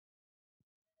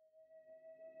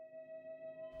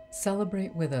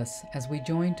Celebrate with us as we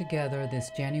join together this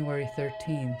January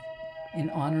 13th in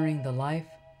honoring the life,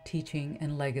 teaching,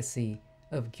 and legacy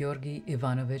of Georgi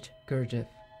Ivanovitch Gurdjieff.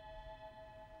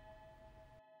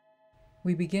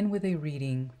 We begin with a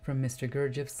reading from Mr.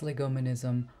 Gurdjieff's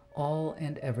Legomenism, All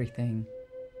and Everything,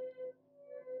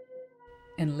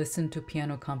 and listen to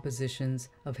piano compositions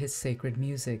of his sacred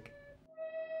music.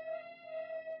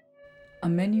 A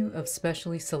menu of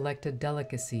specially selected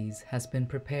delicacies has been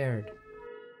prepared.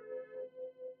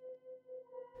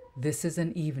 This is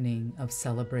an evening of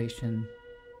celebration.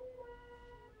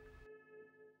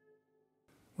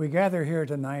 We gather here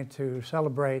tonight to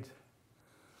celebrate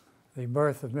the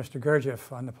birth of Mr.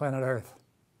 Gurdjieff on the planet Earth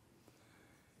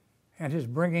and his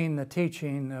bringing the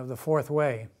teaching of the fourth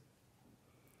way,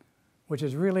 which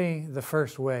is really the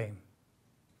first way.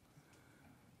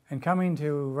 And coming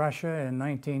to Russia in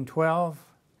 1912,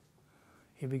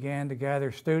 he began to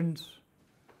gather students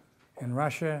in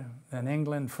Russia, then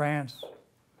England, France,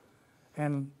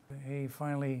 and he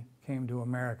finally came to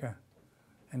America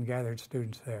and gathered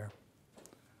students there.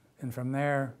 And from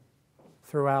there,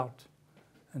 throughout,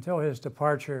 until his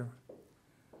departure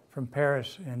from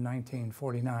Paris in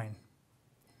 1949.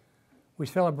 We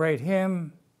celebrate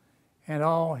him and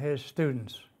all his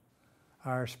students,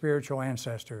 our spiritual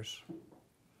ancestors.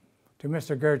 To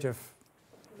Mr. Gurdjieff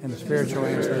and the spiritual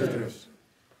ancestors.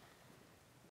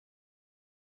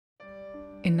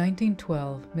 In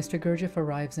 1912, Mr. Gurdjieff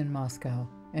arrives in Moscow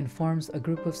and forms a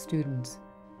group of students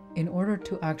in order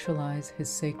to actualize his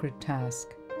sacred task,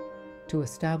 to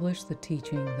establish the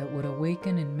teaching that would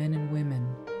awaken in men and women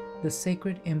the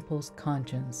sacred impulse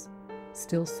conscience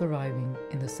still surviving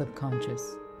in the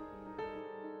subconscious.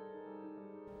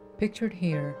 Pictured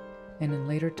here and in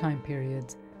later time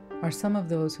periods are some of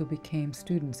those who became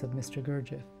students of Mr.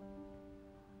 Gurdjieff.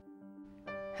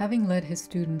 Having led his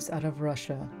students out of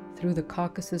Russia through the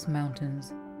Caucasus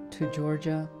Mountains to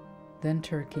Georgia, then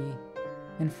Turkey,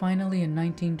 and finally in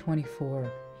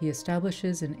 1924 he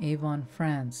establishes in Avon,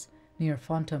 France, near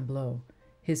Fontainebleau,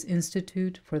 his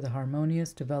Institute for the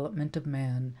Harmonious Development of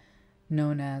Man,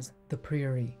 known as the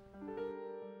Priory.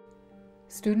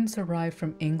 Students arrive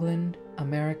from England,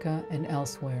 America, and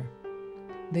elsewhere.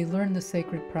 They learn the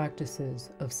sacred practices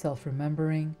of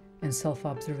self-remembering and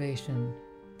self-observation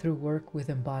through work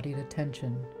with embodied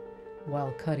attention,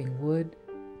 while cutting wood,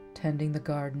 tending the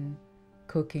garden,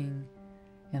 cooking,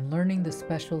 and learning the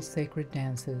special sacred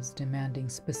dances demanding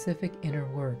specific inner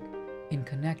work in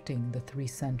connecting the three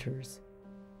centers.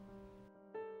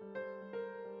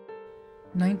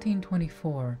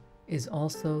 1924 is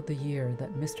also the year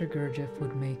that Mr. Gurdjieff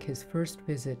would make his first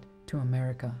visit to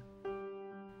America.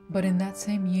 But in that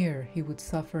same year, he would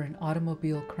suffer an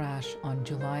automobile crash on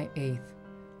July 8th,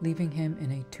 leaving him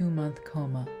in a 2-month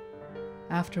coma,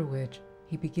 after which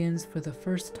he begins for the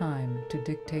first time to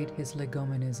dictate his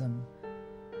legomenism,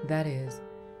 that is,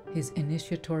 his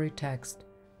initiatory text,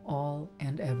 All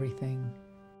and Everything.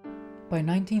 By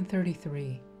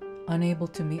 1933, unable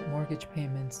to meet mortgage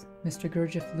payments, Mr.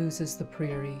 Gurdjieff loses the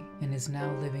Priory and is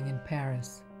now living in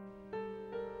Paris.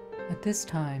 At this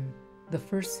time, the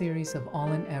first series of All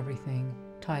and Everything,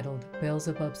 titled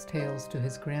Beelzebub's Tales to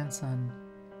his grandson,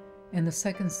 and the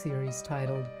second series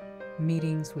titled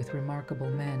Meetings with Remarkable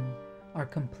Men are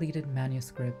completed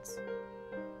manuscripts.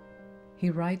 He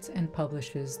writes and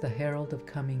publishes The Herald of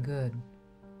Coming Good,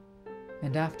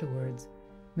 and afterwards,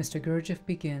 Mr. Gurdjieff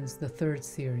begins the third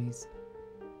series,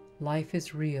 Life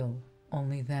is Real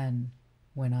Only Then,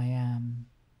 When I Am.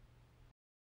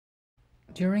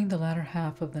 During the latter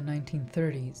half of the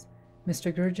 1930s,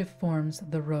 Mr. Gurdjieff forms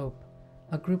The Rope,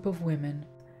 a group of women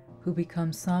who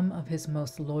become some of his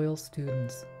most loyal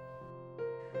students.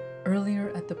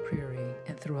 Earlier at the Priory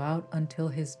and throughout until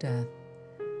his death,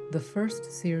 the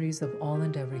first series of All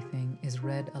and Everything is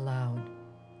read aloud.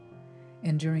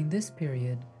 And during this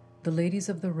period, the ladies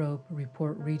of the Rope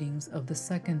report readings of the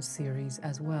second series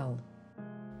as well.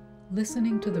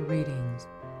 Listening to the readings,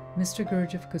 Mr.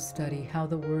 Gurdjieff could study how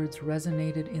the words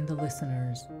resonated in the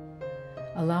listeners,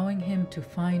 allowing him to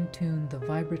fine-tune the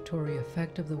vibratory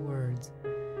effect of the words,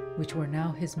 which were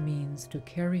now his means to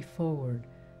carry forward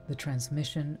the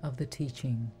transmission of the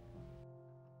teaching.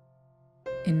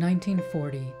 In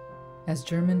 1940, as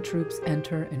German troops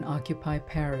enter and occupy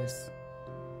Paris,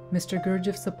 Mr.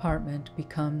 Gurdjieff's apartment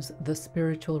becomes the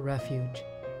spiritual refuge.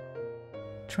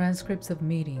 Transcripts of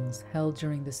meetings held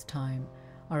during this time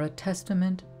are a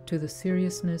testament to the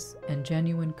seriousness and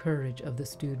genuine courage of the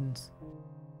students.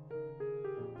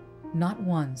 Not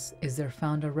once is there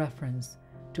found a reference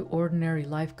to ordinary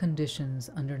life conditions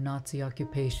under Nazi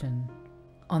occupation.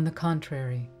 On the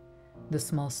contrary, the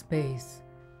small space,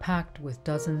 packed with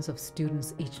dozens of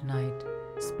students each night,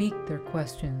 speak their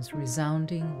questions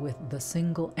resounding with the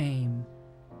single aim: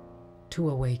 to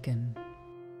awaken.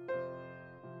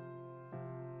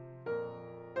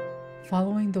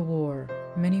 Following the war,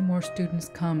 many more students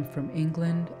come from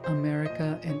England,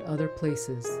 America, and other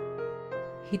places.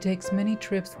 He takes many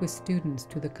trips with students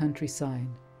to the countryside,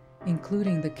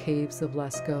 including the caves of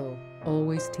Lascaux,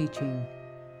 always teaching,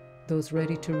 those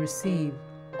ready to receive,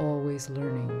 always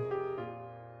learning.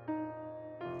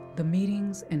 The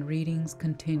meetings and readings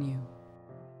continue.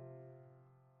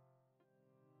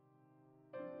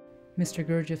 Mr.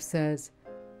 Gurdjieff says,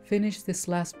 "Finish this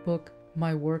last book,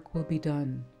 my work will be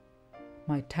done.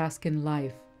 My task in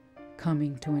life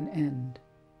coming to an end."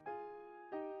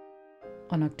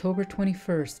 On October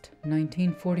 21st,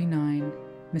 1949,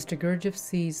 Mr. Gurdjieff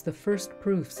sees the first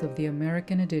proofs of the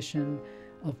American edition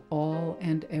of All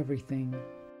and Everything.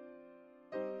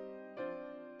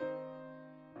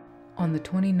 On the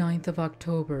 29th of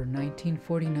October,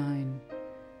 1949,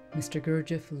 Mr.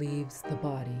 Gurdjieff leaves the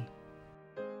body.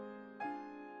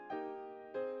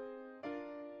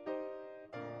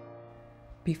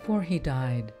 Before he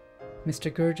died,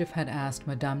 Mr. Gurdjieff had asked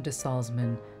Madame de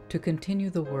Salzmann to continue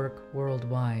the work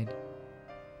worldwide,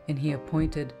 and he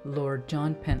appointed Lord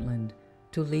John Pentland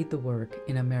to lead the work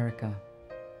in America.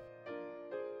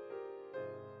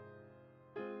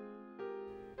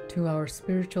 To our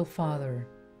spiritual father,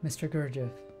 Mr.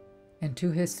 Gurdjieff, and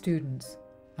to his students,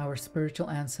 our spiritual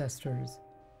ancestors,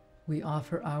 we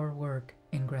offer our work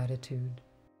in gratitude.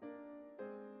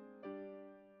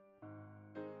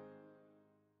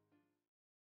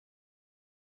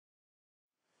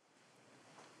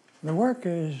 The work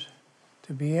is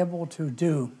to be able to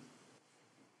do.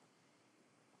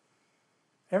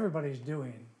 Everybody's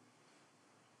doing,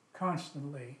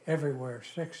 constantly, everywhere,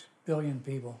 6 billion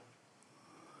people.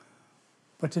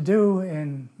 But to do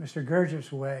in Mr.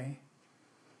 Gurdjieff's way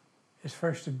is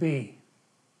first to be,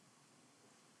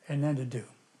 and then to do.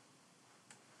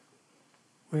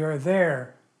 We are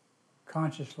there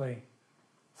consciously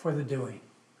for the doing.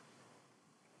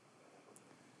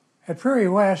 At Prairie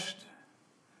West,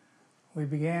 we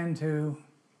began to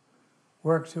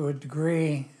work to a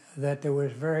degree that there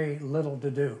was very little to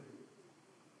do.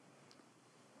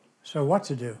 So what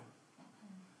to do?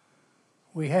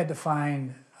 We had to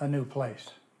find a new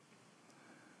place.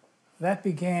 That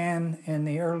began in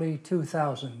the early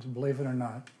 2000s, believe it or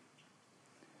not.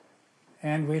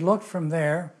 And we looked from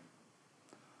there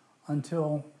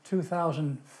until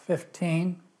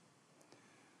 2015,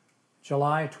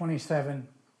 July 27,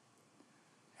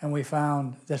 and we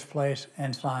found this place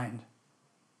and signed.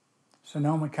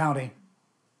 Sonoma County,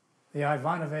 the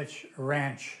Ivanovitch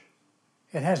Ranch.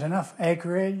 It has enough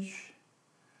acreage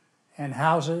and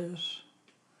houses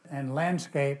and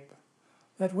landscape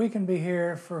that we can be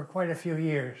here for quite a few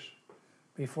years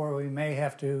before we may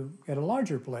have to get a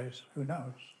larger place, who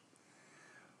knows.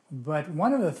 But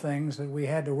one of the things that we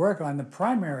had to work on, the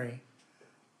primary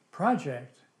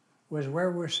project, was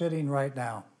where we're sitting right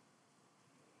now.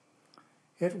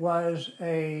 It was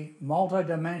a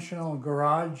multi-dimensional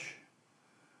garage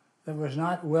that was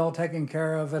not well taken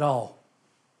care of at all.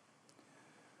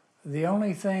 The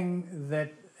only thing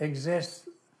that exists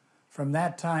from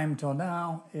that time till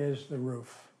now is the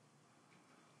roof.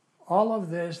 All of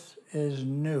this is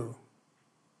new,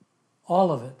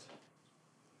 all of it.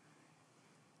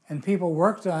 And people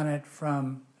worked on it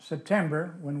from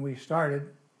September, when we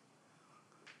started,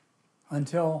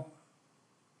 until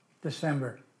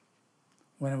December,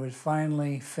 when it was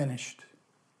finally finished.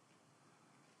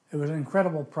 It was an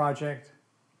incredible project,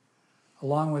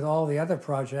 along with all the other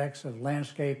projects of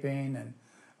landscaping and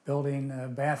building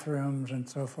bathrooms and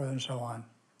so forth and so on.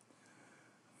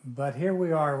 But here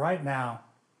we are right now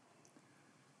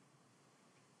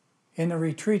in the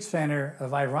retreat center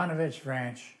of Ivanovitch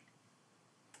Ranch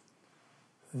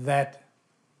that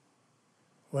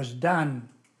was done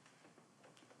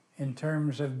in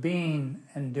terms of being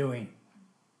and doing.